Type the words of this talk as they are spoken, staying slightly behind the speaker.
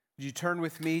Would you turn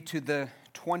with me to the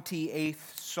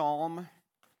 28th Psalm?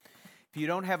 If you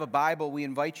don't have a Bible, we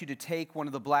invite you to take one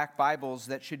of the black Bibles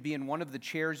that should be in one of the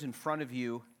chairs in front of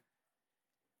you.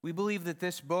 We believe that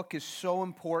this book is so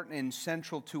important and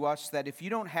central to us that if you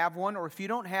don't have one, or if you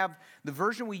don't have the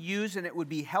version we use, and it would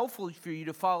be helpful for you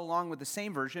to follow along with the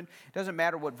same version, it doesn't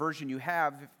matter what version you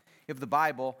have of the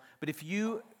Bible, but if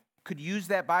you could use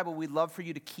that Bible, we'd love for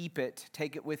you to keep it,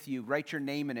 take it with you, write your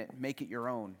name in it, make it your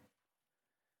own.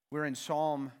 We're in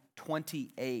Psalm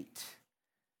 28.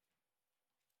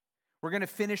 We're going to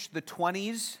finish the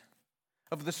 20s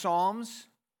of the Psalms,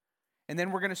 and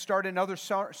then we're going to start another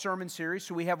sermon series.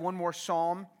 So we have one more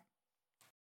Psalm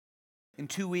in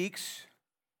 2 weeks.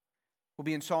 We'll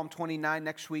be in Psalm 29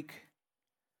 next week.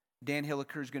 Dan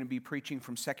Hilliker is going to be preaching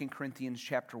from 2 Corinthians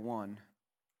chapter 1.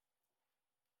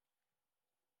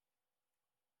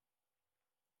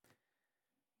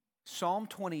 Psalm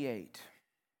 28.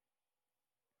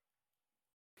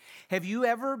 Have you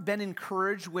ever been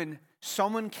encouraged when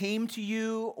someone came to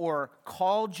you or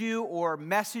called you or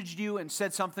messaged you and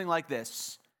said something like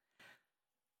this?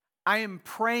 I am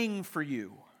praying for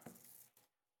you.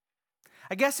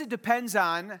 I guess it depends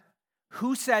on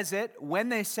who says it, when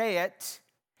they say it,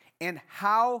 and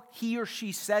how he or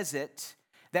she says it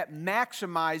that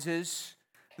maximizes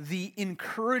the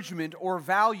encouragement or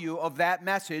value of that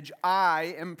message.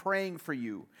 I am praying for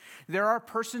you. There are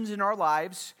persons in our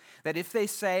lives that if they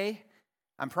say,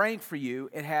 I'm praying for you,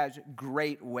 it has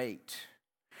great weight.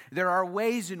 There are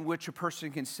ways in which a person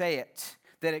can say it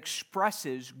that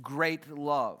expresses great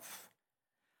love.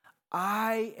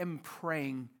 I am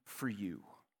praying for you.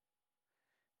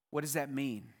 What does that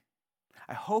mean?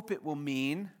 I hope it will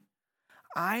mean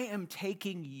I am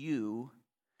taking you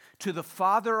to the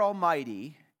Father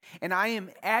Almighty, and I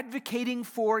am advocating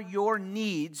for your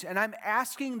needs, and I'm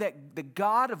asking that the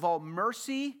God of all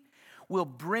mercy will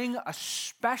bring a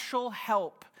special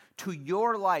help to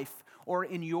your life or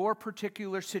in your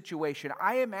particular situation.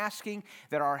 I am asking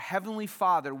that our Heavenly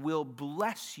Father will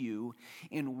bless you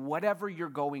in whatever you're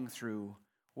going through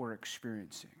or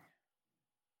experiencing.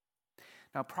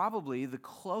 Now, probably the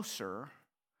closer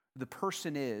the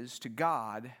person is to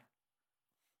God,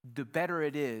 the better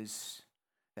it is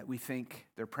that we think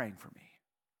they're praying for me.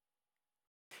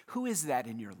 Who is that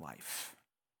in your life?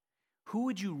 Who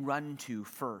would you run to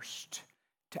first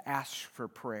to ask for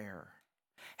prayer?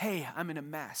 Hey, I'm in a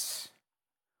mess.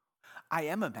 I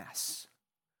am a mess.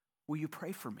 Will you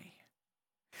pray for me?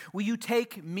 Will you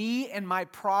take me and my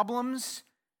problems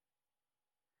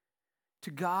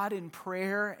to God in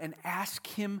prayer and ask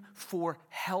Him for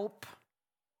help?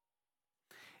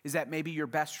 Is that maybe your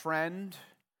best friend,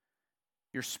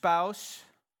 your spouse,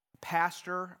 a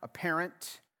pastor, a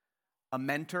parent, a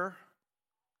mentor?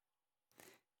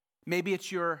 Maybe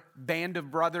it's your band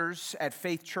of brothers at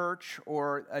Faith Church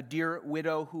or a dear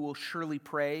widow who will surely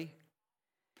pray.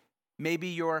 Maybe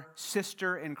your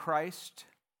sister in Christ.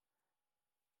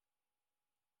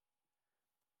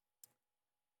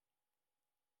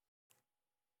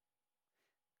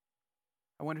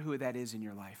 I wonder who that is in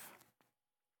your life.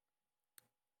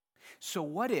 So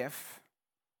what if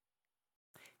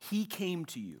he came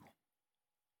to you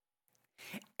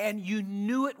and you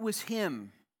knew it was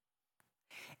him,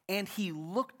 and he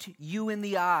looked you in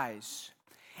the eyes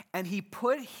and he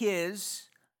put his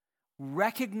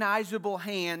recognizable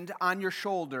hand on your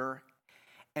shoulder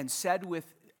and said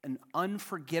with an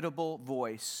unforgettable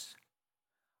voice,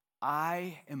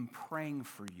 I am praying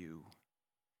for you.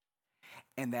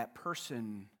 And that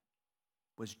person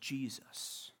was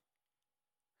Jesus.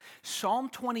 Psalm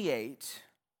 28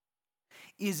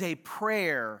 is a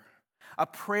prayer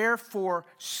for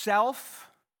self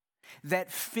that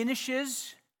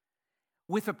finishes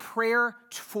with a prayer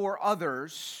for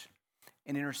others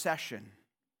in intercession.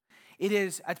 It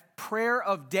is a prayer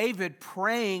of David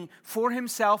praying for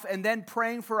himself and then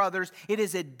praying for others. It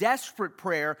is a desperate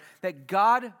prayer that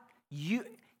God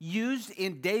used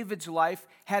in David's life,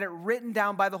 had it written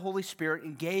down by the Holy Spirit,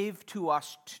 and gave to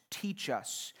us to teach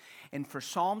us. And for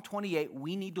Psalm 28,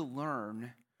 we need to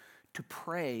learn to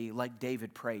pray like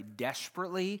David prayed,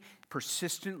 desperately,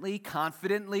 persistently,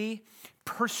 confidently,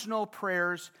 personal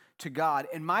prayers to God.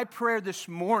 And my prayer this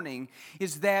morning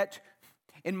is that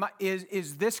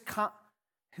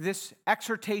this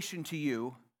exhortation to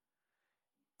you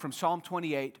from Psalm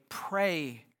 28,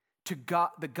 pray to God,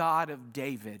 the God of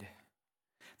David,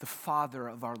 the Father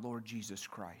of our Lord Jesus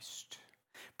Christ.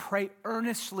 Pray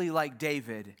earnestly like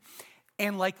David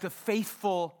and like the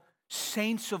faithful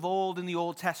saints of old in the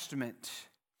Old Testament,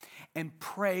 and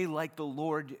pray like the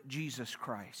Lord Jesus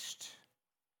Christ.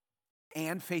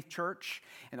 And Faith Church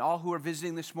and all who are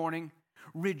visiting this morning,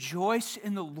 Rejoice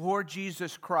in the Lord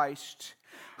Jesus Christ,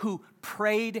 who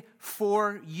prayed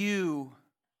for you,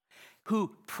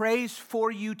 who prays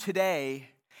for you today,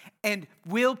 and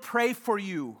will pray for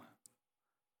you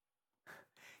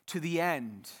to the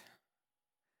end.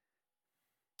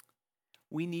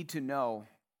 We need to know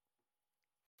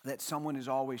that someone is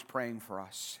always praying for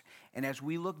us. And as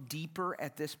we look deeper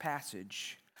at this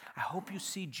passage, I hope you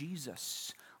see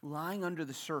Jesus lying under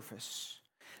the surface.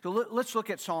 So let's look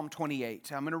at Psalm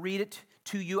 28. I'm going to read it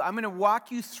to you. I'm going to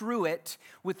walk you through it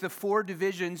with the 4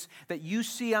 divisions that you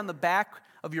see on the back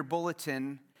of your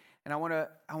bulletin. And I want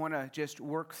to just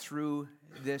work through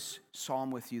this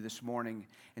psalm with you this morning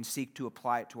and seek to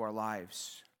apply it to our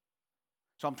lives.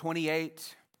 Psalm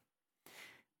 28.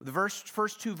 The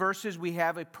first 2 verses, we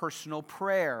have a personal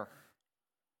prayer.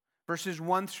 Verses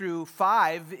 1 through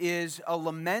 5 is a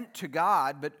lament to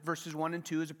God, but verses 1 and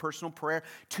 2 is a personal prayer.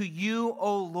 To you,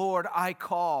 O Lord, I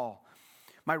call.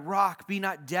 My rock, be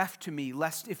not deaf to me,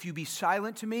 lest if you be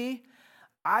silent to me,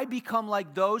 I become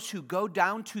like those who go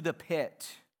down to the pit.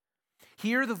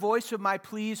 Hear the voice of my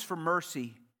pleas for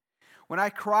mercy. When I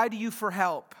cry to you for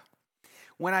help,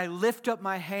 when I lift up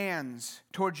my hands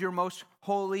towards your most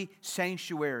holy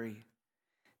sanctuary.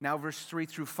 Now verse 3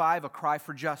 through 5, a cry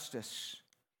for justice.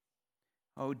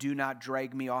 Oh, do not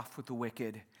drag me off with the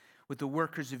wicked, with the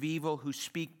workers of evil who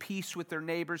speak peace with their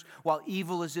neighbors while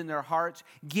evil is in their hearts.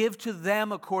 Give to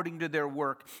them according to their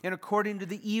work and according to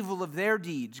the evil of their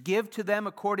deeds. Give to them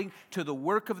according to the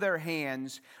work of their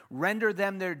hands. Render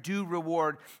them their due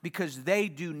reward, because they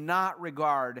do not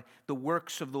regard the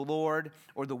works of the Lord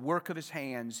or the work of his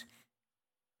hands.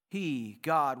 He,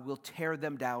 God, will tear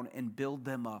them down and build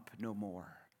them up no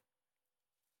more.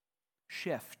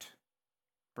 Shift.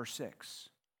 Verse 6.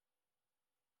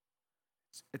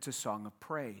 It's a song of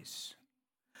praise.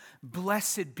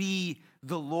 Blessed be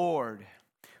the Lord,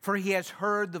 for he has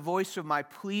heard the voice of my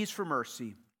pleas for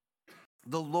mercy.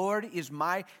 The Lord is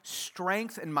my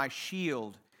strength and my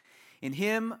shield. In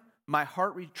him my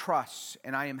heart trusts,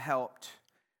 and I am helped.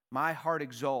 My heart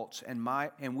exults,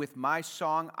 and with my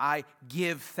song I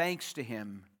give thanks to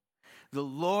him. The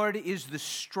Lord is the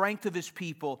strength of his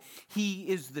people. He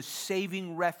is the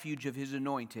saving refuge of his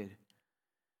anointed.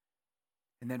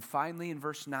 And then finally in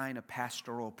verse 9, a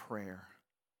pastoral prayer.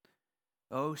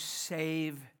 Oh,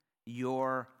 save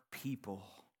your people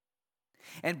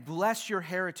and bless your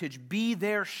heritage. Be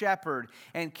their shepherd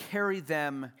and carry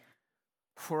them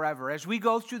forever. As we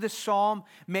go through this psalm,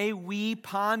 may we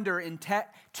ponder in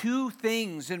 2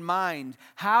 things in mind.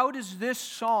 How does this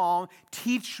psalm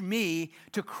teach me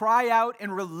to cry out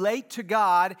and relate to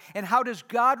God? And how does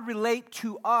God relate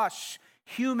to us,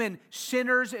 human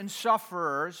sinners and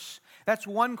sufferers? That's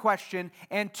one question.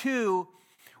 And 2,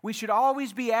 we should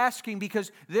always be asking,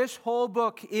 because this whole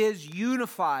book is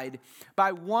unified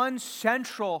by one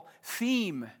central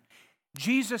theme.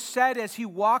 Jesus said as he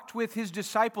walked with his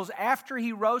disciples after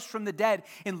he rose from the dead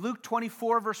in Luke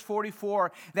 24, verse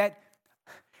 44, that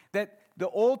the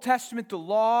Old Testament, the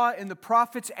law, and the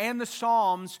prophets and the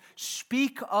Psalms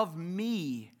speak of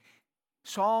me.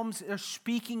 Psalms are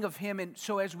speaking of him. And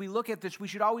so as we look at this, we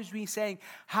should always be saying,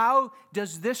 how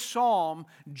does this psalm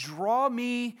draw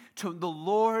me to the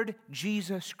Lord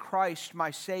Jesus Christ, my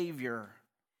Savior?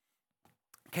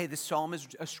 Okay, this psalm is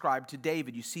ascribed to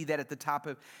David. You see that at the top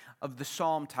of the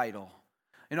psalm title.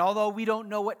 And although we don't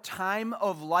know what time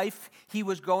of life he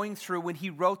was going through when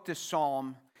he wrote this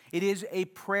psalm, it is a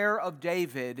prayer of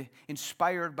David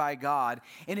inspired by God.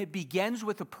 And it begins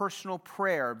with a personal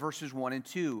prayer, verses 1 and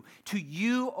 2. To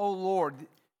you, O Lord,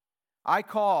 I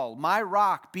call, my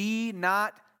rock, be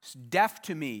not deaf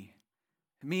to me.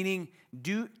 Meaning,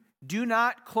 do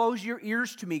not close your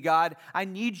ears to me, God. I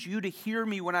need you to hear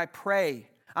me when I pray.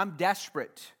 I'm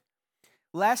desperate.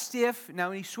 Lest if, now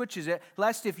when he switches it,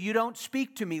 lest if you don't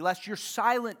speak to me, lest you're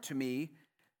silent to me,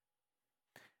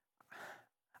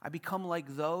 I become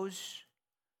like those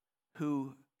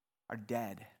who are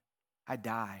dead. I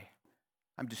die.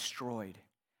 I'm destroyed.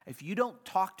 If you don't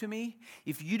talk to me,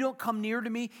 if you don't come near to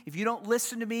me, if you don't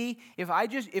listen to me,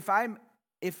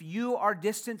 if you are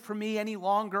distant from me any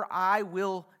longer, I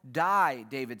will die,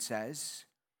 David says.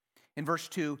 In verse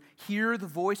 2, hear the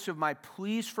voice of my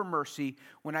pleas for mercy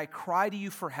when I cry to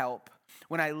you for help,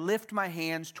 when I lift my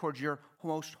hands towards your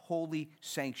most holy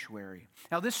sanctuary.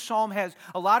 Now, this psalm has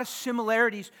a lot of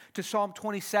similarities to Psalm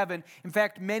 27. In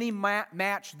fact, many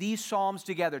match these psalms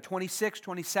together, 26,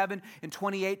 27, and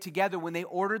 28 together when they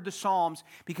ordered the psalms,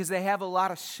 because they have a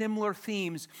lot of similar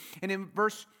themes. And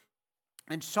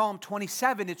in Psalm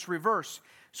 27, it's reverse.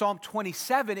 Psalm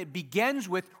 27, it begins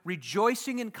with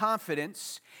rejoicing in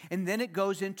confidence, and then it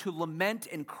goes into lament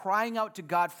and crying out to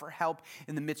God for help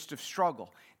in the midst of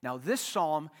struggle. Now, this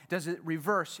psalm does it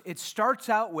reverse. It starts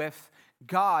out with,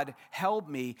 God, help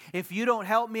me. If you don't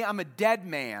help me, I'm a dead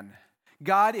man.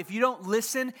 God, if you don't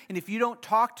listen, and if you don't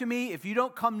talk to me, if you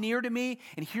don't come near to me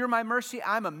and hear my mercy,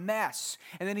 I'm a mess.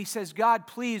 And then he says, God,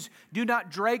 please do not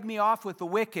drag me off with the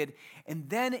wicked. And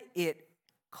then it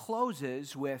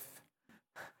closes with,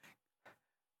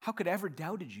 how could I ever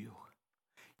doubted you?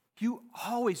 You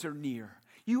always are near.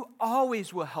 You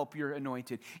always will help your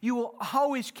anointed. You will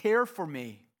always care for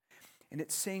me. And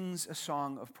it sings a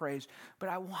song of praise. But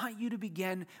I want you to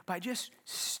begin by just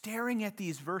staring at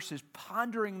these verses,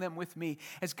 pondering them with me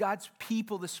as God's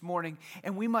people this morning.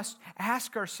 And we must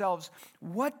ask ourselves,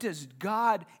 what does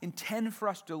God intend for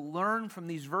us to learn from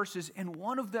these verses? And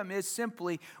one of them is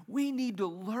simply, we need to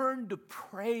learn to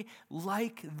pray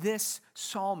like this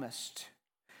psalmist.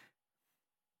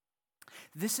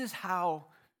 This is how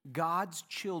God's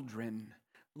children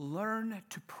learn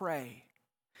to pray.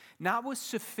 Not with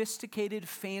sophisticated,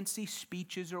 fancy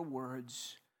speeches or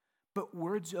words, but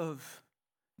words of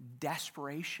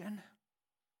desperation.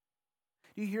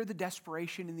 Do you hear the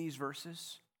desperation in these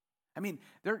verses? I mean,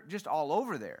 they're just all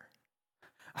over there.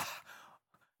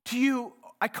 To you,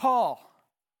 I call.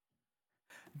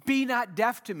 Be not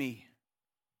deaf to me.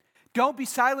 Don't be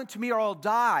silent to me or I'll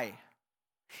die.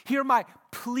 Hear my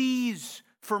pleas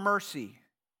for mercy.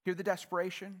 Hear the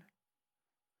desperation?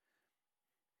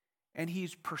 And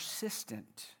he's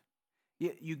persistent.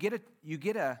 You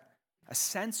get a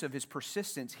sense of his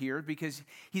persistence here because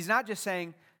he's not just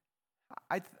saying,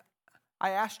 I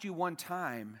asked you one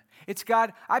time. It's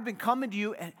God, I've been coming to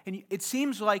you and it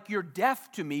seems like you're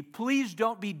deaf to me. Please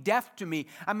don't be deaf to me.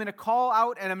 I'm going to call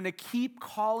out and I'm going to keep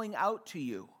calling out to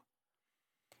you.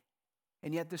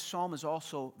 And yet this psalm is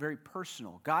also very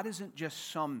personal. God isn't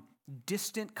just some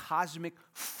distant cosmic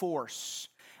force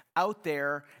out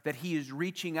there that he is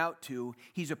reaching out to.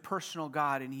 He's a personal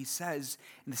God, and he says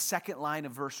in the second line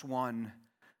of verse 1,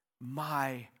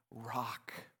 my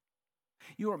rock.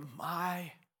 You are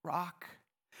my rock.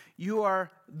 You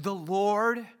are the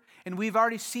Lord. And we've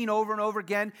already seen over and over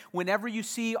again, whenever you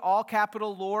see all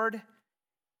capital Lord,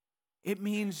 it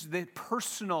means the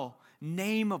personal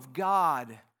name of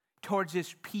God towards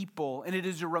his people. And it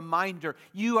is a reminder,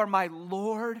 you are my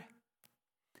Lord.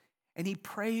 And he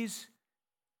prays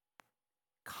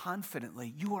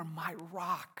confidently, you are my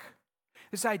rock.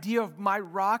 This idea of my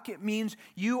rock, it means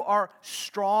you are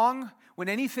strong. When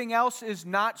anything else is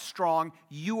not strong,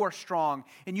 you are strong.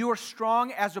 And you are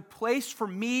strong as a place for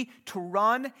me to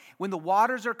run when the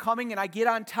waters are coming and I get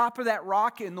on top of that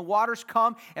rock and the waters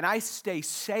come and I stay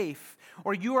safe.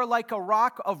 Or you are like a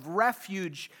rock of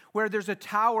refuge where there's a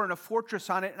tower and a fortress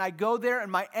on it and I go there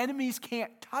and my enemies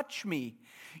can't touch me.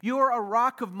 You are a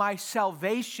rock of my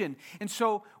salvation. And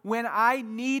so when I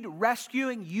need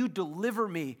rescuing, you deliver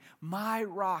me. My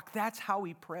rock. That's how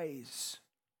he prays.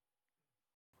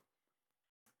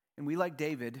 And we, like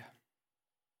David,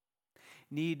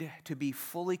 need to be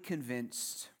fully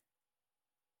convinced,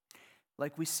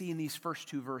 like we see in these first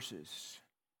two verses,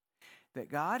 that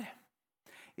God,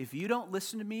 if you don't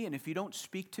listen to me and if you don't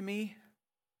speak to me,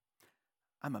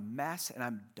 I'm a mess and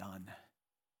I'm done.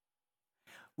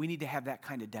 We need to have that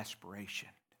kind of desperation,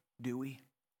 do we?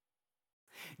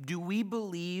 Do we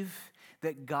believe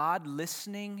that God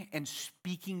listening and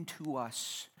speaking to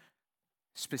us,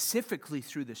 specifically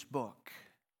through this book,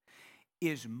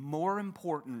 is more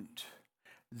important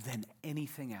than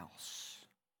anything else?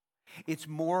 It's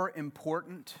more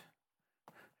important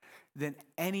than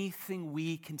anything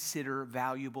we consider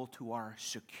valuable to our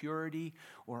security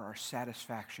or our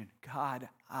satisfaction. God,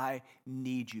 I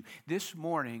need you. This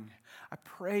morning, I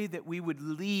pray that we would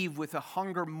leave with a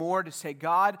hunger more to say,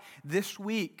 God, this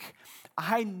week,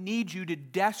 I need you to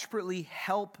desperately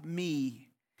help me.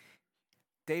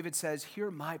 David says, hear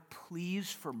my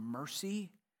pleas for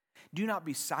mercy. Do not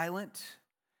be silent.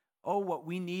 Oh, what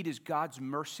we need is God's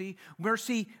mercy.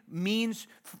 Mercy means,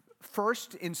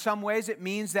 first, in some ways, it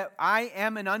means that I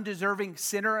am an undeserving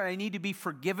sinner and I need to be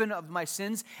forgiven of my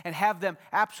sins and have them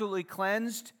absolutely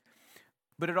cleansed.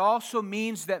 But it also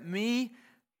means that me,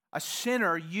 a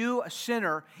sinner, you, a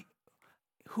sinner,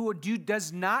 who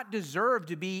does not deserve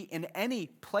to be in any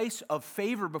place of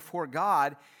favor before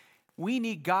God, we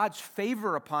need God's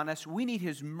favor upon us. We need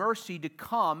his mercy to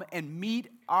come and meet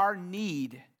our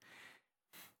need.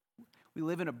 We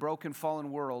live in a broken,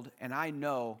 fallen world, and I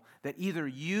know that either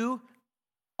you,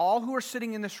 all who are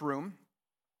sitting in this room,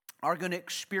 are going to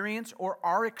experience or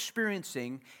are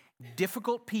experiencing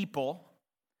difficult people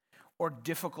or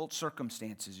difficult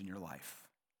circumstances in your life.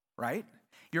 right?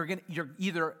 You're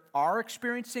either are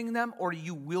experiencing them or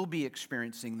you will be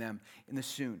experiencing them in the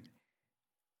soon.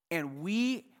 And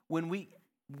when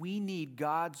we need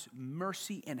God's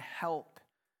mercy and help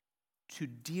to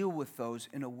deal with those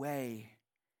in a way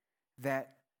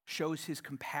that shows his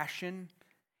compassion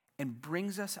and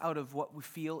brings us out of what we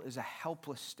feel is a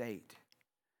helpless state.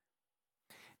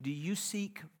 Do you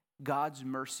seek God's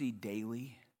mercy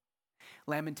daily?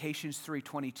 Lamentations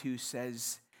 3:22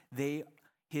 says,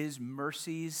 his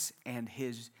mercies and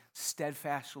his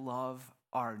steadfast love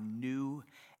are new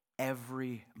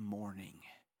every morning.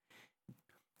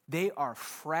 They are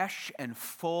fresh and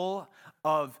full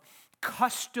of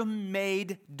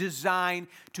custom-made design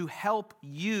to help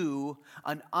you,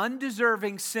 an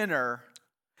undeserving sinner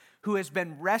who has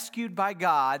been rescued by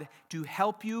God, to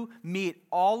help you meet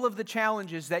all of the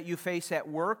challenges that you face at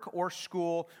work or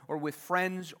school or with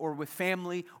friends or with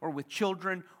family or with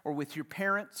children or with your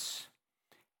parents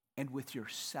and with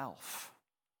yourself.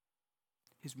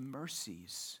 His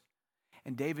mercies.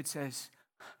 And David says,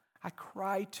 I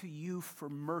cry to you for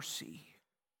mercy.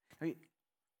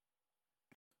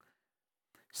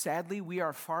 Sadly, we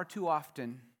are far too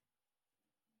often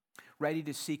ready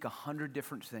to seek 100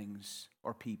 different things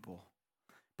or people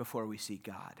before we seek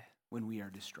God when we are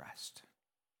distressed.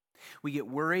 We get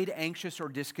worried, anxious, or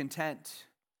discontent,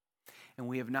 and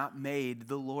we have not made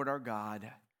the Lord our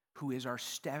God, who is our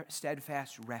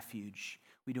steadfast refuge.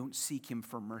 We don't seek him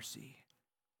for mercy.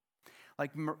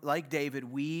 Like David,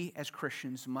 we as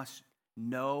Christians must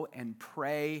know and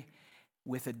pray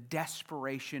with a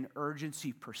desperation,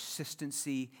 urgency,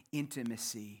 persistency,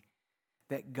 intimacy,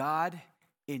 that God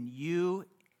in you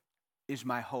is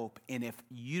my hope. And if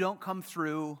you don't come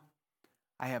through,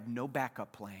 I have no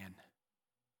backup plan.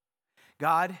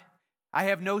 God, I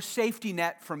have no safety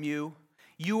net from you.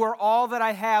 You are all that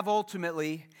I have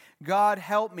ultimately. God,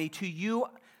 help me. To you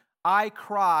I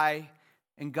cry,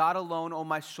 and God alone, O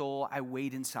my soul, I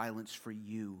wait in silence for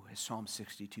you, as Psalm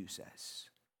 62 says.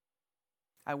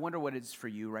 I wonder what it is for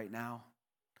you right now.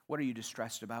 What are you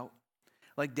distressed about?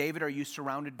 Like David, are you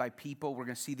surrounded by people? We're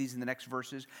going to see these in the next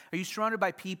verses. Are you surrounded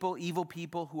by people, evil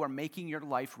people, who are making your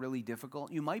life really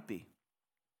difficult? You might be.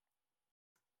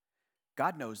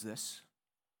 God knows this.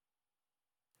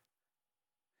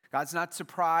 God's not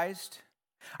surprised.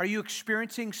 Are you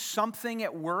experiencing something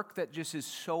at work that just is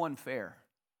so unfair,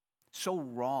 so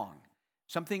wrong?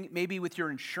 Something maybe with your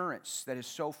insurance that is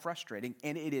so frustrating,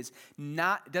 and it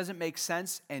doesn't make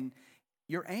sense, and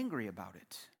you're angry about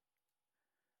it.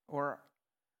 Or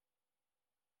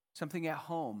something at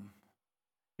home,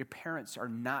 your parents are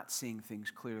not seeing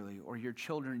things clearly, or your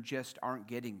children just aren't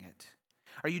getting it.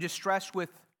 Are you distressed with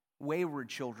wayward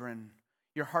children?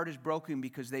 Your heart is broken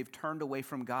because they've turned away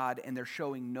from God and they're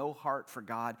showing no heart for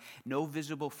God, no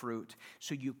visible fruit.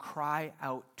 So you cry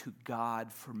out to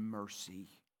God for mercy.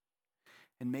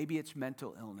 And maybe it's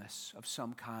mental illness of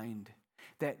some kind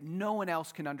that no one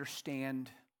else can understand.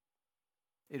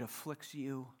 It afflicts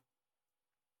you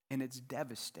and it's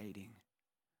devastating.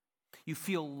 You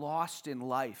feel lost in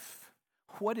life.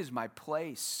 What is my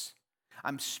place?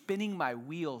 I'm spinning my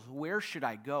wheels. Where should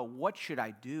I go? What should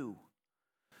I do?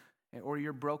 Or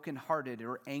you're brokenhearted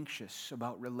or anxious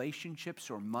about relationships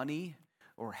or money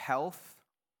or health,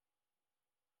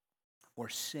 or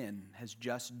sin has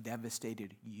just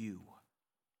devastated you.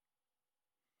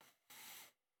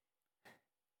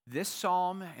 This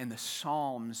psalm and the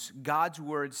Psalms, God's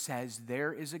word says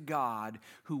there is a God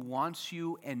who wants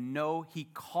you and know he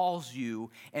calls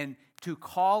you, and to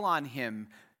call on him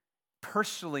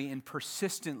personally and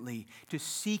persistently, to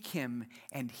seek him,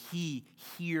 and he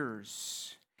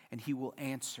hears and he will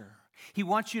answer. He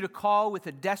wants you to call with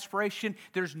a desperation.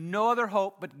 There's no other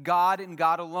hope but God and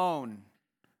God alone.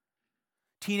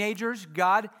 Teenagers,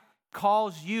 God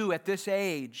calls you at this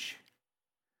age.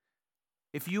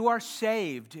 If you are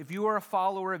saved, if you are a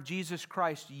follower of Jesus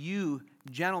Christ, you,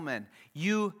 gentlemen,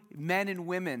 you men and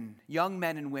women, young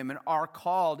men and women, are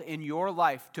called in your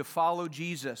life to follow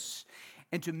Jesus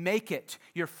and to make it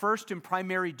your first and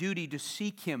primary duty to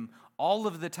seek him all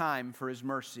of the time for his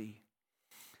mercy.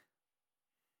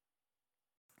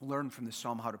 Learn from the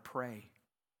psalm how to pray.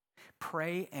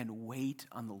 Pray and wait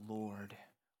on the Lord.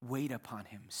 Wait upon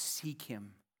him. Seek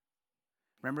him.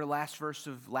 Remember the last verse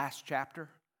of last chapter?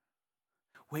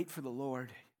 Wait for the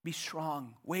Lord. Be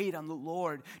strong. Wait on the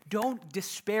Lord. Don't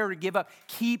despair or give up.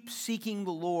 Keep seeking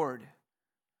the Lord.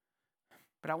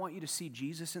 But I want you to see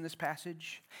Jesus in this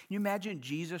passage. Can you imagine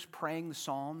Jesus praying the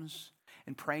Psalms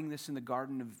and praying this in the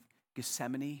Garden of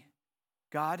Gethsemane?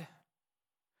 God,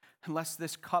 unless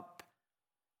this cup,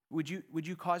 would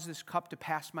you cause this cup to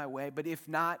pass my way? But if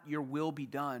not, your will be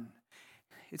done.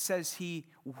 It says he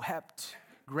wept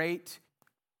great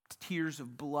tears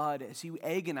of blood as he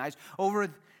agonized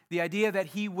over the idea that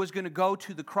he was going to go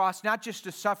to the cross, not just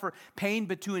to suffer pain,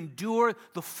 but to endure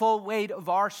the full weight of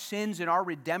our sins and our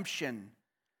redemption.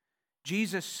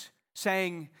 Jesus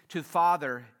saying to the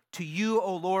Father, "To you,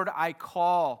 O Lord, I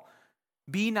call.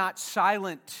 Be not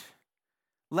silent,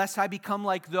 lest I become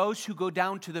like those who go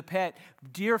down to the pit.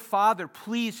 Dear Father,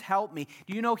 please help me."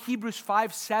 Do you know Hebrews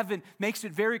 5:7 makes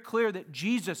it very clear that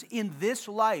Jesus in this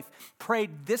life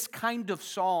prayed this kind of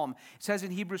psalm. It says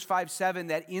in Hebrews 5:7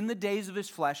 that in the days of his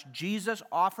flesh, Jesus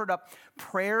offered up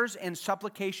prayers and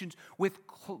supplications with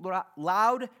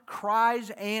loud cries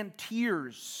and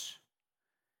tears.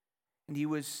 And he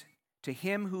was to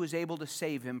him who was able to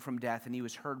save him from death, and he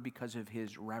was heard because of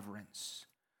his reverence.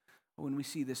 When we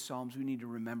see this Psalms, we need to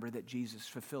remember that Jesus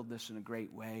fulfilled this in a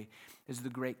great way as the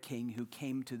great King who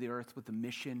came to the earth with a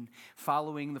mission,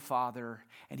 following the Father,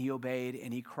 and he obeyed,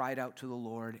 and he cried out to the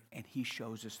Lord, and he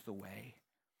shows us the way.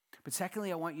 But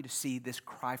secondly, I want you to see this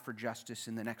cry for justice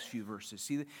in the next few verses.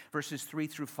 See verses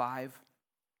 3-5.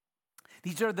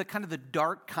 These are the kind of the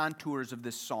dark contours of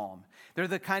this psalm. They're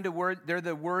the kind of they're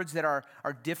the words that are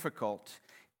difficult.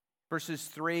 Verse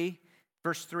 3,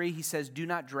 he says, "Do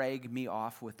not drag me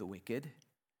off with the wicked,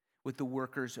 with the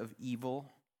workers of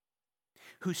evil,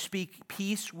 who speak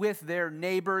peace with their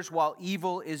neighbors while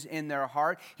evil is in their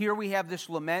heart." Here we have this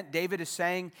lament. David is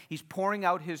saying, he's pouring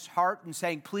out his heart and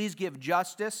saying, please give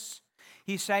justice.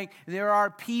 He's saying, there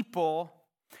are people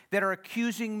that are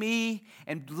accusing me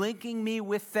and linking me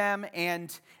with them,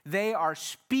 and they are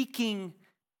speaking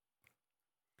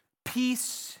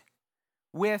peace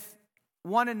with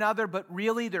one another, but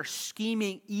really they're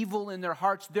scheming evil in their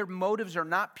hearts. Their motives are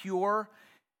not pure.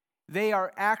 They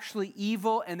are actually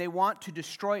evil, and they want to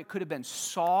destroy. It could have been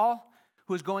Saul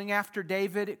who was going after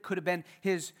David. It could have been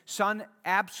his son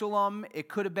Absalom. It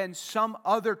could have been some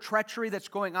other treachery that's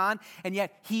going on, and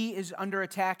yet he is under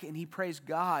attack, and he prays,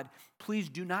 God, please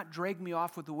do not drag me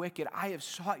off with the wicked. I have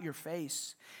sought your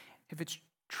face. If it's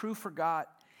true for God,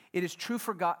 it is true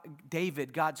for God,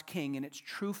 David, God's king, and it's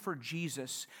true for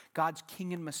Jesus, God's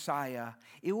king and Messiah.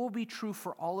 It will be true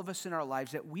for all of us in our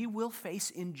lives that we will face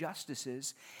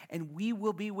injustices, and we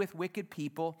will be with wicked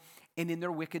people and in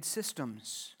their wicked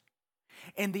systems.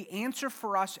 And the answer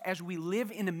for us as we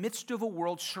live in the midst of a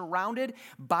world surrounded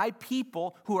by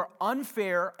people who are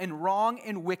unfair and wrong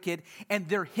and wicked, and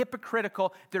they're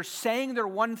hypocritical. They're saying they're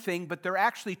one thing, but they're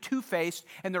actually two-faced,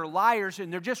 and they're liars,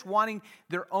 and they're just wanting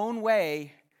their own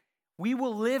way. We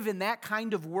will live in that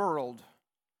kind of world.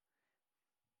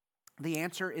 The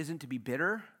answer isn't to be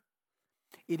bitter.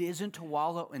 It isn't to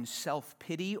wallow in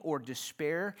self-pity or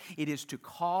despair. It is to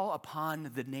call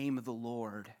upon the name of the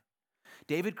Lord.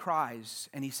 David cries,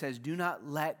 and he says, do not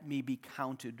let me be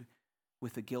counted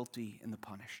with the guilty and the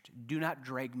punished. Do not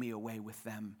drag me away with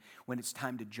them when it's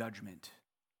time to judgment.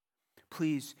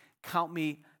 Please count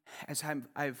me as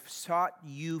I've sought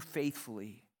you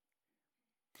faithfully.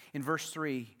 In verse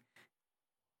 3,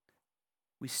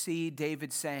 we see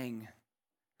David saying,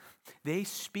 they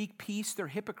speak peace, they're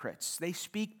hypocrites. They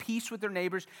speak peace with their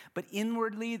neighbors, but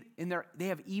inwardly they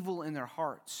have evil in their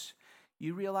hearts.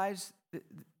 You realize that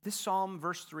this Psalm,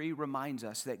 verse 3, reminds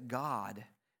us that God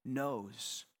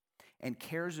knows and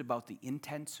cares about the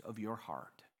intents of your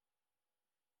heart.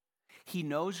 He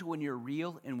knows when you're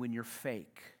real and when you're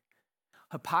fake.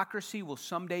 Hypocrisy will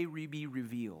someday be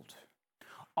revealed.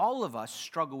 All of us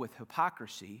struggle with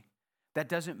hypocrisy. That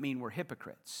doesn't mean we're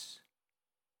hypocrites.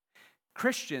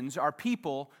 Christians are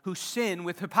people who sin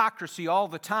with hypocrisy all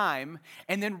the time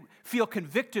and then feel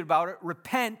convicted about it,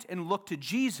 repent, and look to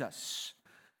Jesus.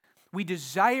 We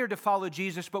desire to follow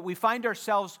Jesus, but we find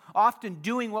ourselves often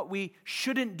doing what we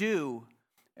shouldn't do,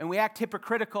 and we act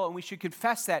hypocritical, and we should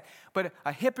confess that. But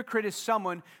a hypocrite is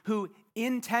someone whose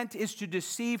intent is to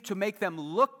deceive, to make them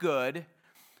look good,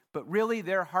 but really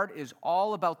their heart is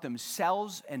all about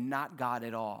themselves and not God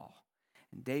at all.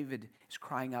 And David is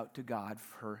crying out to God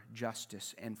for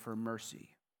justice and for mercy.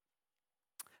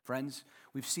 Friends,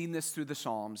 we've seen this through the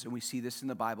Psalms, and we see this in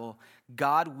the Bible.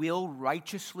 God will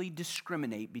righteously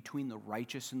discriminate between the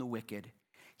righteous and the wicked.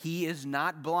 He is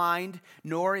not blind,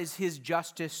 nor is his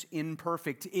justice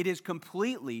imperfect. It is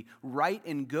completely right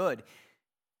and good.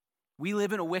 We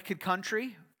live in a wicked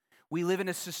country. We live in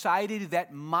a society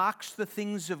that mocks the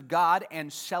things of God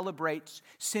and celebrates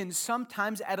sin,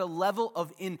 sometimes at a level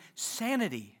of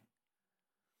insanity.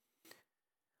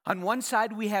 On one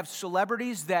side, we have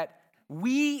celebrities that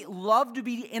we love to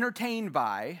be entertained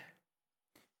by,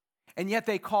 and yet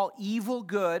they call evil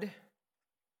good,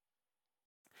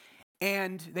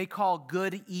 and they call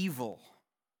good evil.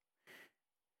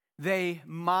 They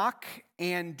mock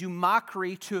and do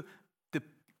mockery to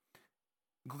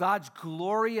God's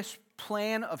glorious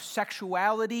plan of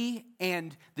sexuality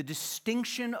and the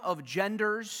distinction of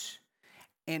genders.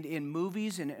 And in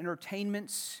movies and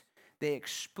entertainments, they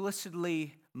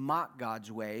explicitly mock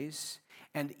God's ways.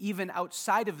 And even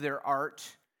outside of their art,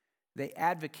 they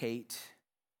advocate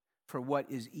for what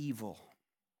is evil.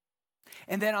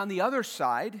 And then on the other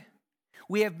side,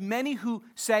 we have many who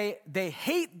say they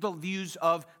hate the views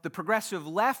of the progressive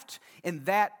left and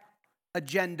that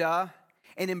agenda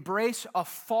and embrace a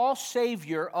false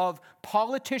savior of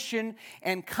politician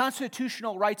and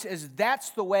constitutional rights as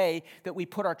that's the way that we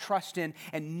put our trust in.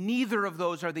 And neither of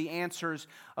those are the answers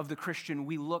of the Christian.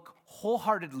 We look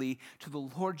wholeheartedly to the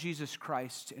Lord Jesus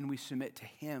Christ and we submit to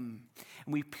him.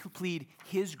 And we plead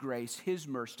his grace, his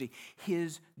mercy,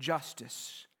 his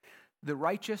justice. The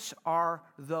righteous are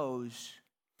those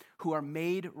who are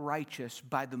made righteous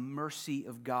by the mercy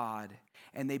of God,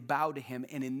 and they bow to him.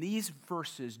 And in these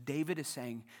verses, David is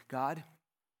saying, God,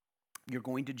 you're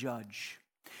going to judge.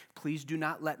 Please do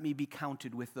not let me be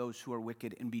counted with those who are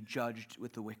wicked and be judged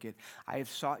with the wicked. I have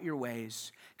sought your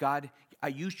ways. God,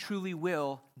 you truly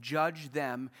will judge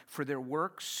them for their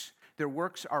works. Their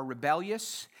works are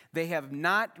rebellious. They have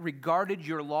not regarded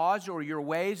your laws or your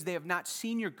ways. They have not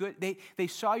seen your good. They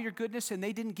saw your goodness and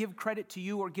they didn't give credit to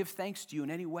you or give thanks to you in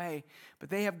any way. But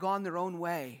they have gone their own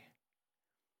way.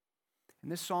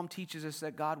 And this psalm teaches us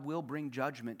that God will bring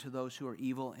judgment to those who are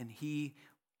evil, and he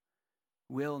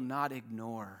will not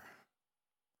ignore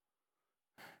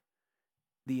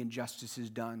the injustices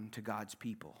done to God's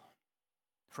people.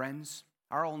 Friends,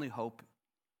 our only hope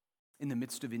in the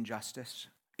midst of injustice,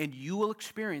 and you will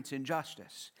experience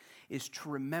injustice, is to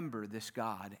remember this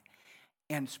God,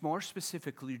 and more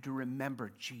specifically, to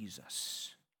remember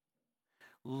Jesus.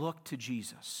 Look to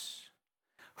Jesus.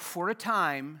 For a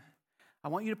time, I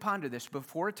want you to ponder this, but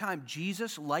for a time,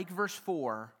 Jesus, like verse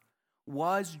 4,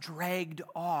 was dragged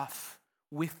off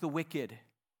with the wicked.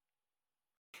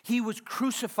 He was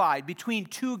crucified between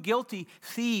two guilty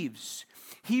thieves.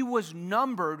 He was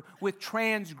numbered with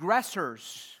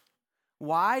transgressors.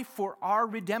 Why? For our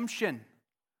redemption.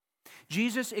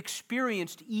 Jesus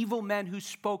experienced evil men who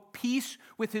spoke peace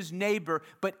with his neighbor,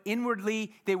 but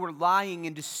inwardly they were lying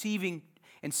and deceiving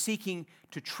and seeking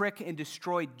to trick and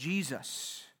destroy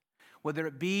Jesus. Whether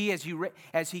it be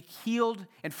as he healed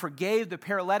and forgave the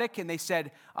paralytic, and they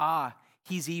said,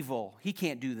 he's evil. He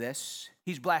can't do this.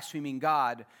 He's blaspheming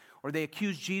God. Or they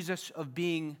accused Jesus of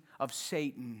being of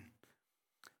Satan.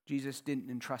 Jesus didn't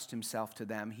entrust himself to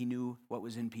them. He knew what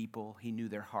was in people. He knew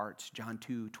their hearts. John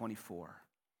 2:24.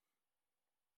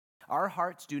 Our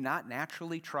hearts do not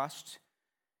naturally trust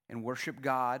and worship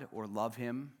God or love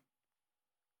him.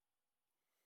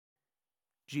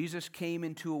 Jesus came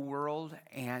into a world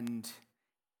and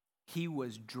he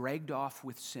was dragged off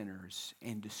with sinners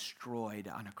and destroyed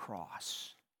on a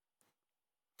cross.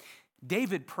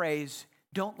 David prays,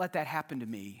 don't let that happen to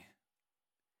me.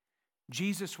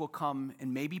 Jesus will come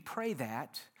and maybe pray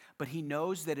that, but he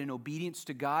knows that in obedience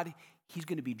to God, he's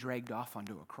going to be dragged off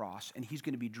onto a cross, and he's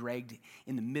going to be dragged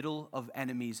in the middle of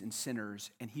enemies and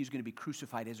sinners, and he's going to be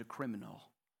crucified as a criminal.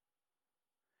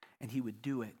 And he would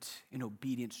do it in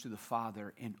obedience to the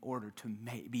Father in order to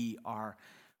be our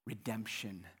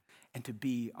redemption and to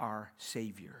be our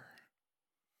Savior.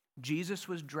 Jesus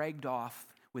was dragged off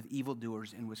with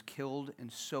evildoers and was killed,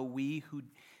 and so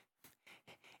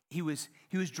he was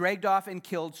dragged off and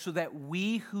killed so that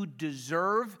we who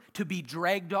deserve to be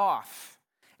dragged off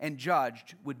and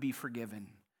judged would be forgiven.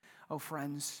 Oh,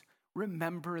 friends,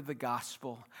 remember the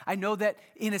gospel. I know that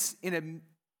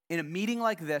in a meeting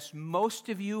like this, most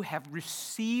of you have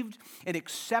received and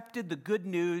accepted the good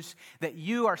news that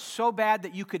you are so bad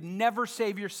that you could never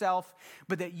save yourself,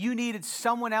 but that you needed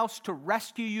someone else to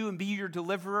rescue you and be your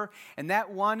deliverer. And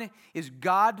that one is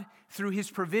God through his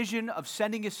provision of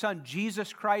sending his son,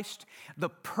 Jesus Christ, the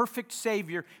perfect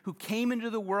Savior who came into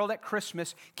the world at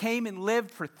Christmas, came and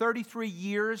lived for 33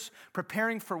 years,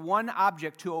 preparing for one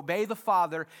object, to obey the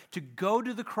Father, to go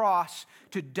to the cross,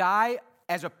 to die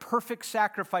as a perfect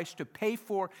sacrifice to pay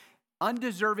for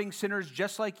undeserving sinners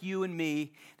just like you and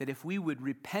me, that if we would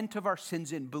repent of our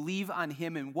sins and believe on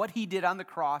him and what he did on the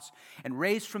cross and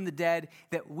raised from the dead,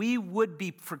 that we would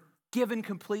be forgiven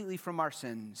completely from our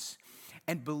sins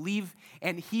and believe,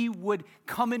 and he would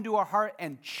come into our heart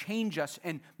and change us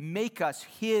and make us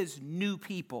his new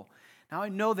people. Now, I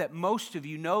know that most of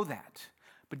you know that,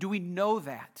 but do we know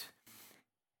that?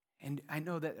 And I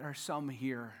know that there are some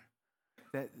here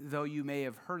that though you may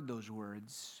have heard those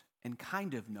words and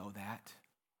kind of know that,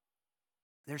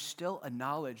 there's still a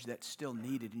knowledge that's still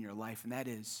needed in your life, and that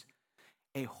is,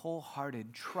 a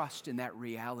wholehearted trust in that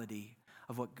reality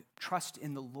of what trust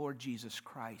in the Lord Jesus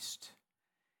Christ,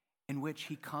 in which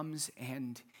he comes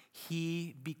and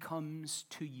he becomes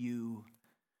to you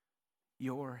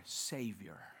your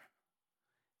Savior,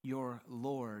 your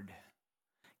Lord,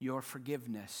 your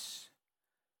forgiveness,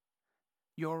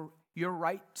 your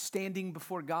right standing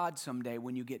before God someday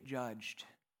when you get judged.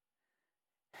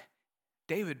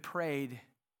 David prayed,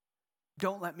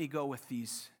 don't let me go with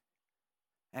these,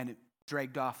 and it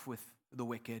dragged off with the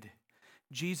wicked.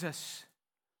 Jesus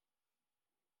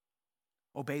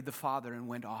obeyed the Father and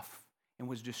went off and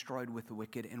was destroyed with the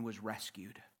wicked and was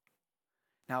rescued.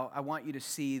 Now, I want you to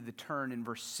see the turn in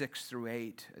verse 6 through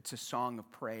 8. It's a song of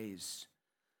praise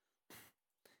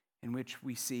in which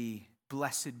we see,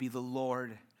 blessed be the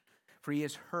Lord, for he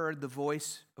has heard the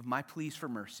voice of my pleas for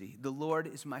mercy. The Lord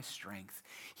is my strength.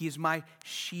 He is my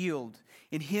shield.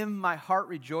 In him my heart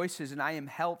rejoices and I am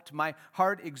helped. My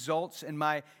heart exults and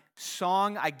my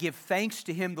song, I give thanks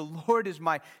to him. The Lord is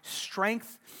my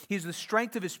strength. He is the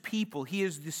strength of his people. He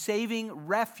is the saving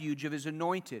refuge of his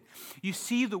anointed. You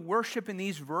see the worship in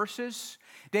these verses.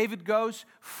 David goes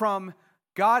from,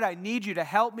 God, I need you to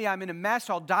help me. I'm in a mess.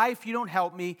 I'll die if you don't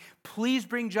help me. Please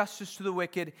bring justice to the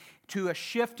wicked, to a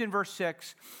shift in verse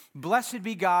 6. Blessed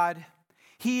be God.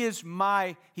 He is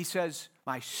he says,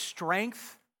 my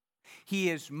strength. He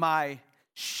is my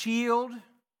shield.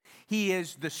 He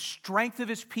is the strength of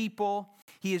his people.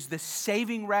 He is the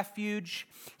saving refuge.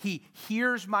 He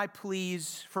hears my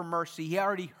pleas for mercy. He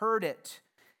already heard it.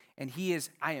 And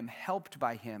I am helped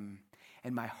by him,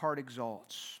 and my heart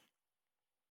exalts.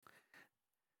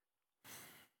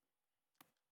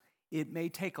 It may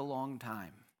take a long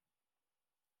time,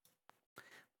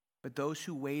 but those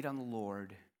who wait on the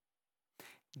Lord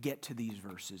get to these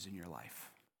verses in your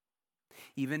life.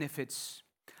 Even if it's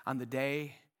on the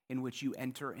day in which you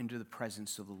enter into the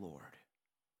presence of the Lord.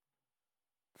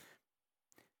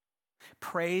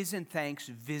 Praise and thanks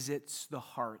visits the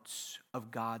hearts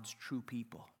of God's true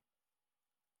people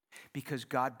because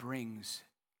God brings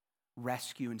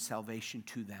rescue and salvation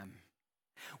to them.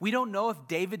 We don't know if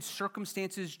David's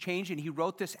circumstances changed and he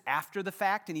wrote this after the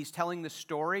fact and he's telling the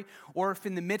story, or if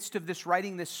in the midst of this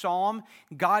writing this psalm,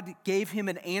 God gave him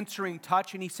an answering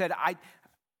touch and he said,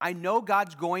 I know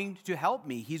God's going to help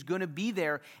me. He's going to be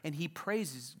there. And he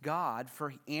praises God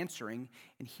for answering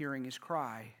and hearing his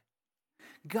cry.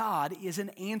 God is an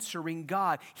answering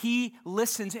God. He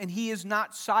listens and he is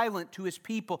not silent to his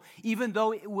people, even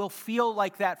though it will feel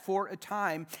like that for a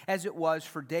time, as it was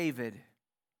for David.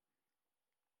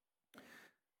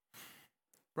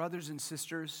 Brothers and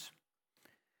sisters,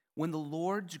 when the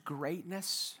Lord's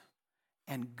greatness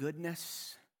and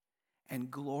goodness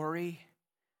and glory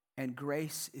and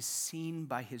grace is seen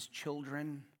by his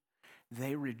children,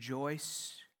 they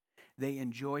rejoice, they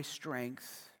enjoy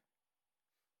strength,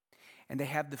 and they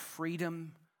have the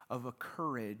freedom of a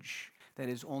courage that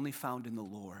is only found in the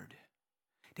Lord.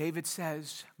 David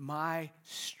says, my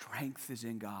strength is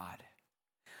in God.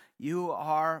 You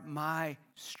are my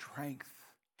strength.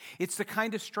 It's the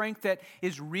kind of strength that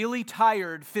is really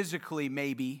tired physically,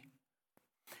 maybe,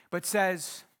 but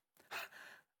says,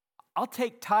 I'll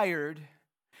take tired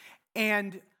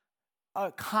and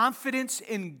a confidence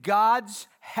in God's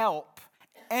help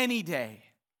any day.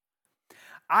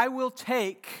 I will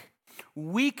take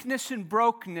weakness and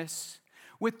brokenness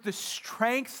with the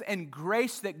strength and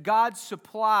grace that God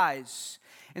supplies.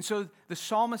 And so the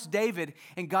psalmist David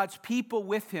and God's people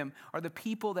with him are the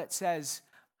people that says,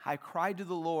 I cried to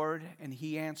the Lord and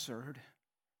he answered.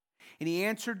 And he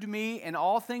answered to me, and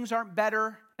all things aren't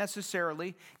better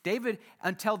necessarily. David,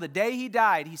 until the day he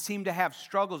died, he seemed to have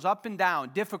struggles up and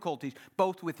down, difficulties,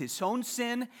 both with his own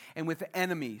sin and with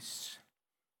enemies.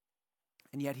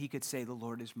 And yet he could say, the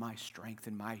Lord is my strength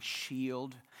and my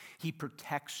shield. He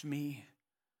protects me.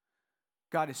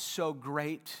 God is so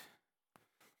great.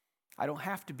 I don't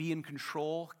have to be in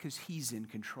control because he's in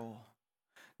control.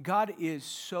 God is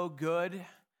so good.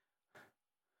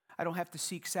 I don't have to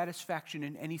seek satisfaction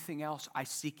in anything else. I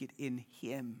seek it in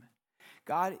him.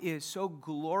 God is so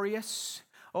glorious.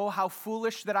 Oh, how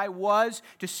foolish that I was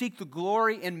to seek the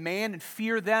glory in man and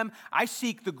fear them. I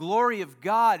seek the glory of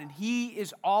God, and he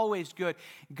is always good.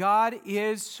 God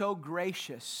is so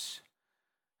gracious.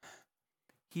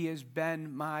 He has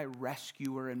been my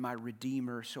rescuer and my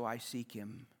redeemer, so I seek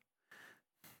him.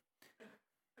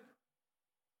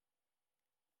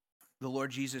 The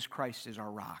Lord Jesus Christ is our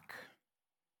rock.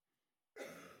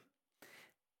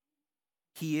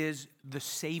 He is the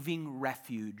saving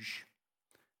refuge.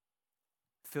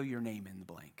 Fill your name in the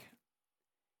blank.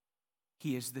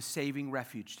 He is the saving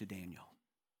refuge to Daniel.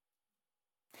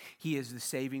 He is the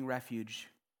saving refuge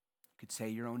could say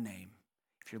your own name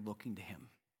if you're looking to him.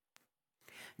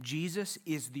 Jesus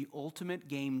is the ultimate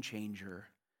game changer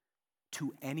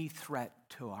to any threat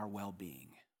to our well-being.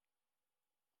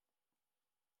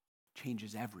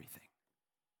 Changes everything.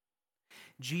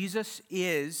 Jesus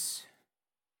is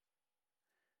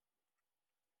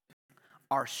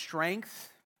our strength.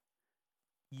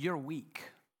 You're weak.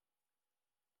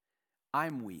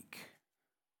 I'm weak.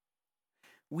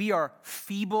 We are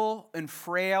feeble and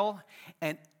frail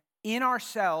and in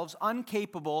ourselves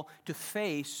incapable to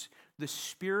face the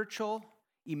spiritual,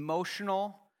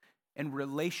 emotional, and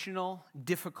relational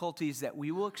difficulties that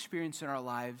we will experience in our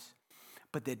lives,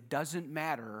 but that doesn't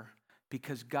matter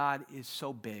because God is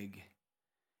so big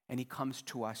and he comes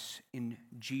to us in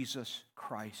Jesus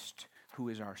Christ, who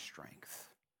is our strength.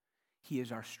 He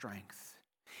is our strength.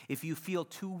 If you feel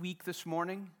too weak this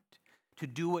morning to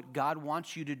do what God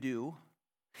wants you to do,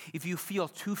 if you feel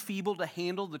too feeble to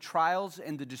handle the trials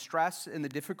and the distress and the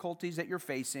difficulties that you're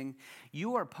facing,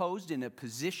 you are posed in a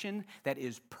position that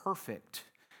is perfect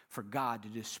for God to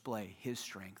display his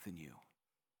strength in you.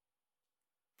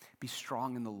 Be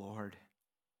strong in the Lord.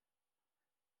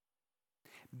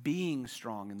 Being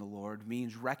strong in the Lord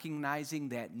means recognizing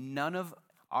that none of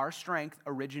our strength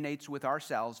originates with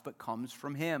ourselves, but comes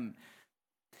from him.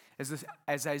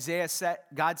 As Isaiah said,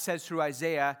 God says through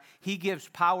Isaiah, he gives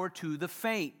power to the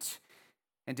faint.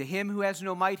 And to him who has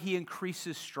no might, he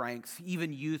increases strength.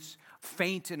 Even youths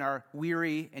faint and are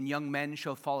weary, and young men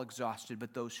shall fall exhausted.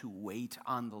 But those who wait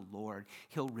on the Lord,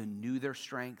 he'll renew their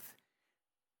strength.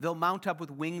 They'll mount up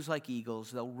with wings like eagles.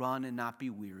 They'll run and not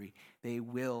be weary. They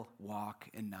will walk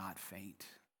and not faint.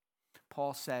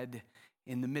 Paul said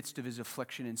in the midst of his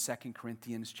affliction in 2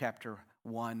 Corinthians chapter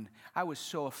 1, I was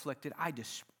so afflicted, I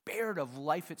despaired of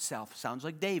life itself. Sounds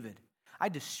like David. I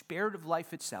despaired of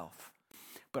life itself.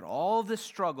 But all this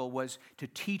struggle was to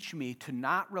teach me to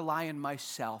not rely on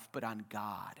myself, but on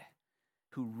God,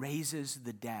 who raises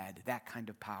the dead, that kind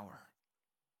of power.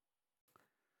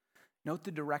 Note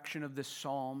the direction of this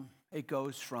psalm. It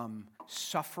goes from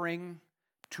suffering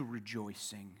to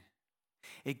rejoicing.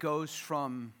 It goes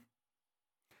from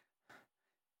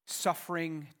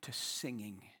suffering to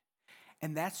singing.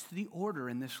 And that's the order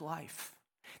in this life.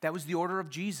 That was the order of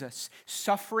Jesus.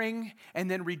 Suffering and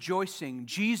then rejoicing.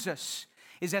 Jesus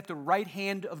is at the right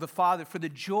hand of the Father. For the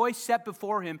joy set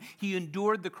before him, he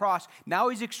endured the cross. Now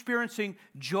he's experiencing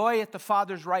joy at the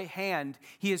Father's right hand.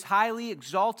 He is highly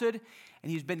exalted,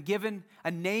 and he's been given a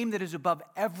name that is above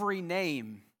every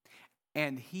name.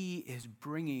 And he is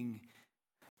bringing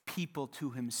people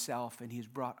to himself, and he's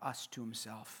brought us to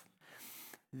himself.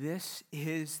 This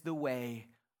is the way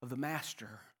of the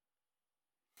Master.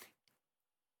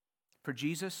 For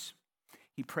Jesus,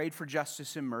 he prayed for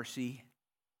justice and mercy,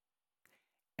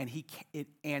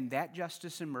 and that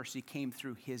justice and mercy came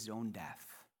through his own death.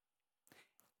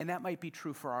 And that might be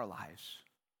true for our lives.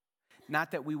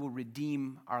 Not that we will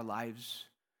redeem our lives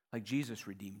like Jesus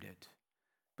redeemed it,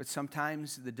 but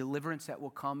sometimes the deliverance that will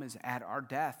come is at our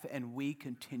death, and we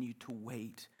continue to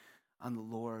wait on the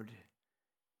Lord.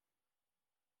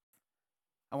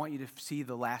 I want you to see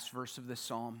the last verse of this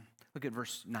psalm. Look at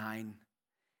verse 9.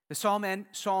 The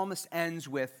psalmist ends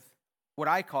with what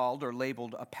I called or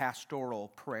labeled a pastoral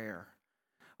prayer.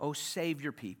 Oh, save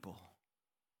your people.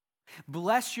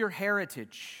 Bless your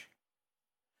heritage.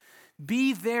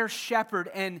 Be their shepherd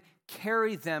and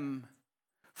carry them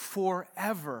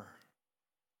forever.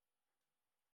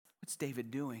 What's David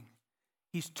doing?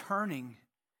 He's turning.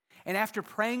 And after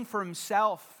praying for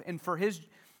himself and for his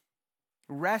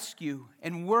rescue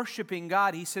and worshiping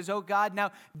God, he says, oh God,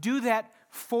 now do that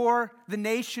for the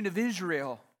nation of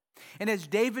Israel. And as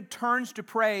David turns to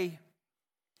pray,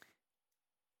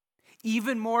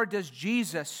 even more does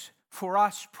Jesus for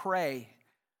us pray.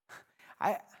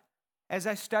 As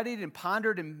I studied and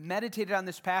pondered and meditated on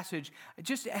this passage,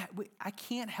 I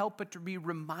can't help but to be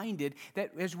reminded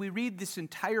that as we read this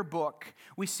entire book,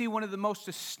 we see one of the most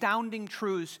astounding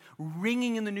truths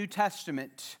ringing in the New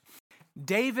Testament.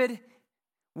 David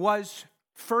was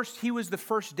the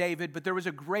first David, but there was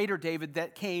a greater David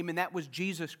that came, and that was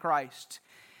Jesus Christ.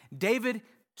 David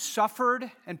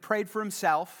suffered and prayed for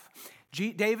himself.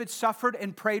 David suffered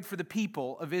and prayed for the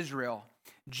people of Israel.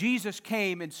 Jesus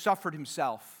came and suffered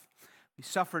himself. He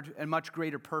suffered a much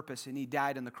greater purpose, and he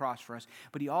died on the cross for us.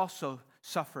 But he also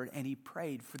suffered and he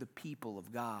prayed for the people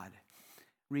of God.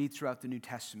 Read throughout the New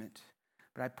Testament.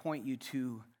 But I point you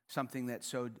to something that's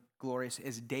so glorious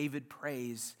as David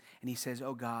prays, and he says,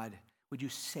 oh God, would you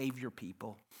save your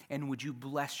people, and would you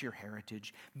bless your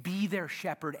heritage, be their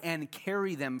shepherd, and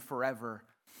carry them forever.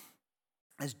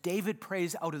 As David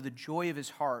prays out of the joy of his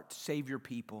heart, save your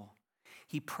people,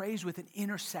 he prays with an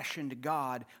intercession to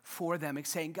God for them,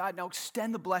 saying, God, now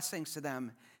extend the blessings to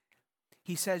them.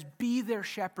 He says, be their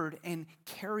shepherd and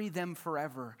carry them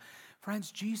forever.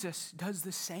 Friends, Jesus does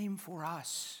the same for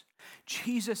us.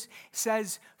 Jesus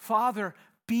says, Father,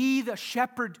 be the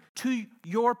shepherd to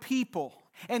your people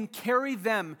and carry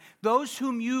them, those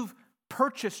whom you've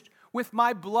purchased with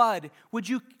my blood. Would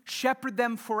you shepherd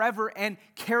them forever and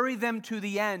carry them to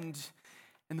the end?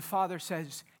 And the Father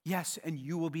says, yes, and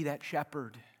you will be that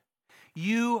shepherd.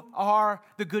 You are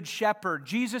the good shepherd.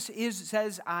 Jesus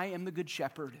says, I am the good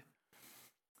shepherd.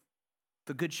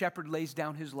 The good shepherd lays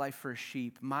down his life for his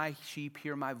sheep. My sheep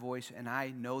hear my voice, and I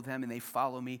know them, and they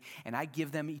follow me, and I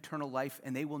give them eternal life,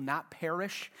 and they will not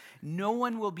perish. No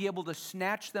one will be able to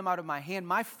snatch them out of my hand.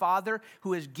 My Father,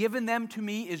 who has given them to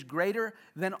me, is greater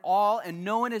than all, and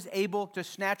no one is able to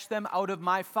snatch them out of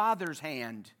my Father's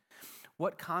hand.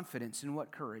 What confidence and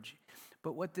what courage.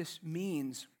 But what this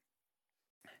means,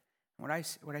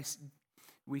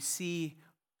 we see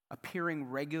appearing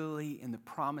regularly in the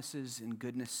promises and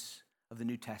goodness of the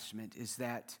New Testament, is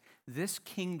that this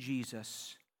King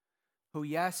Jesus, who,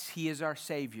 yes, he is our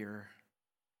Savior,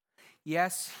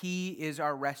 yes, he is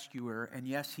our rescuer, and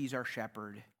yes, he's our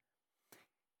shepherd,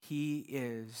 he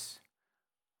is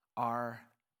our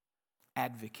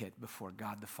advocate before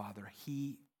God the Father.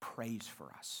 He prays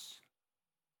for us.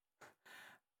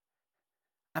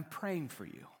 I'm praying for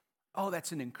you. Oh,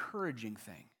 that's an encouraging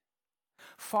thing.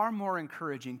 Far more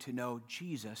encouraging to know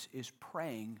Jesus is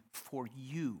praying for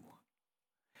you.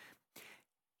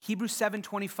 Hebrews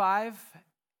 7:25,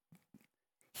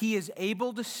 he is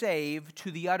able to save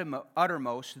to the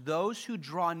uttermost those who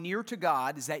draw near to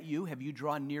God. Is that you? Have you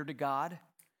drawn near to God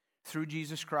through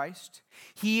Jesus Christ?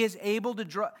 He is able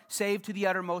to save to the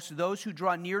uttermost those who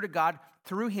draw near to God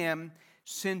through him,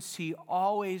 since he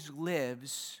always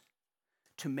lives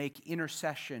to make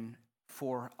intercession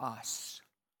for us.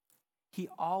 He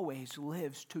always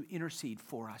lives to intercede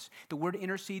for us. The word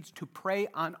intercedes, to pray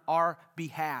on our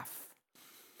behalf.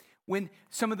 When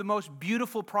some of the most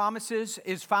beautiful promises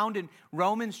is found in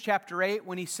Romans chapter 8,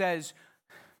 when he says,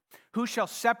 who shall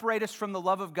separate us from the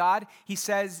love of God? He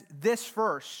says this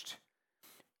first,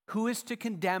 who is to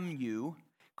condemn you?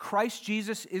 Christ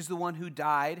Jesus is the one who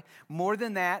died. More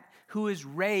than that, who is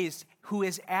raised, who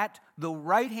is at the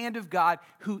right hand of God,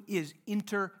 who is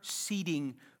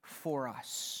interceding for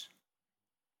us.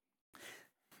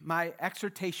 My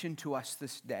exhortation to us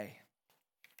this day,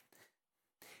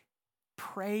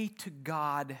 pray to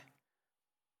God,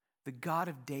 the God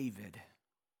of David,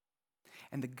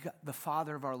 and the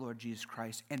Father of our Lord Jesus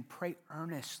Christ, and pray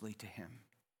earnestly to him,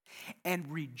 and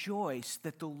rejoice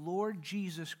that the Lord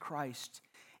Jesus Christ,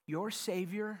 your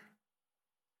Savior,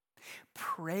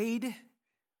 prayed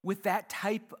with that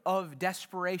type of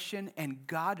desperation, and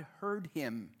God heard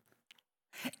him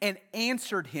and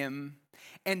answered him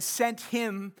and sent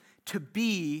him to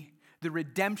be the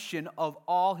redemption of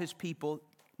all his people,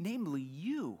 namely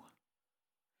you.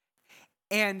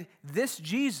 And this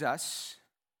Jesus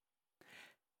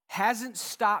hasn't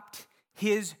stopped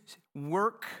his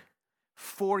work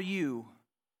for you,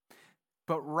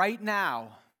 but right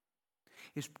now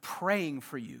is praying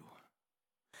for you,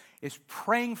 is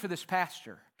praying for this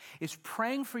pastor, is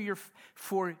praying for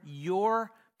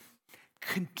your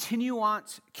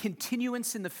continuance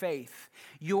in the faith,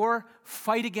 your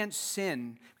fight against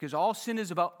sin, because all sin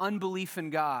is about unbelief in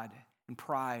God and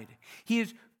pride. He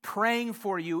is praying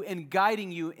for you and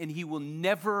guiding you, and he will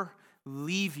never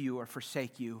leave you or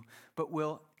forsake you, but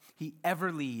he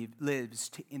ever lives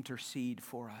to intercede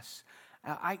for us.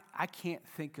 I can't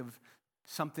think of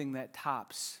something that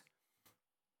tops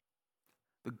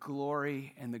the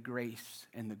glory and the grace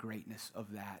and the greatness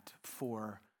of that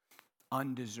for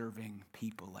undeserving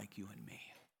people like you and me.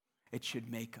 It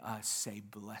should make us say,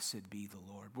 blessed be the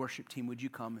Lord. Worship team, would you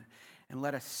come and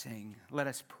let us sing, let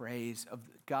us praise of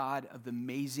God, of the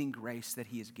amazing grace that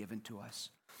he has given to us.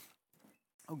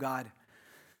 Oh God,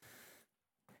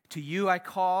 to you I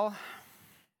call,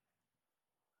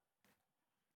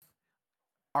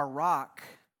 our rock.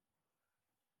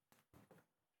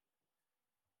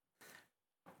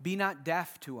 Be not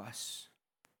deaf to us,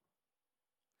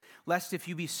 lest if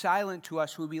you be silent to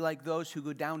us, we'll be like those who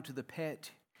go down to the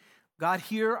pit. God,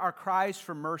 hear our cries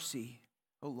for mercy,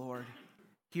 O Lord.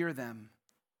 Hear them.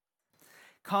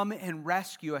 Come and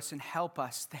rescue us and help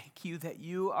us. Thank you that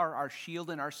you are our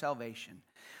shield and our salvation.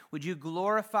 Would you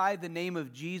glorify the name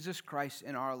of Jesus Christ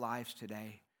in our lives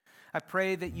today? I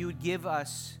pray that you would give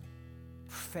us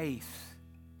faith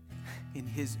in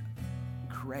his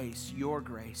grace, your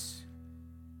grace.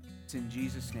 It's in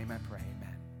Jesus' name I pray.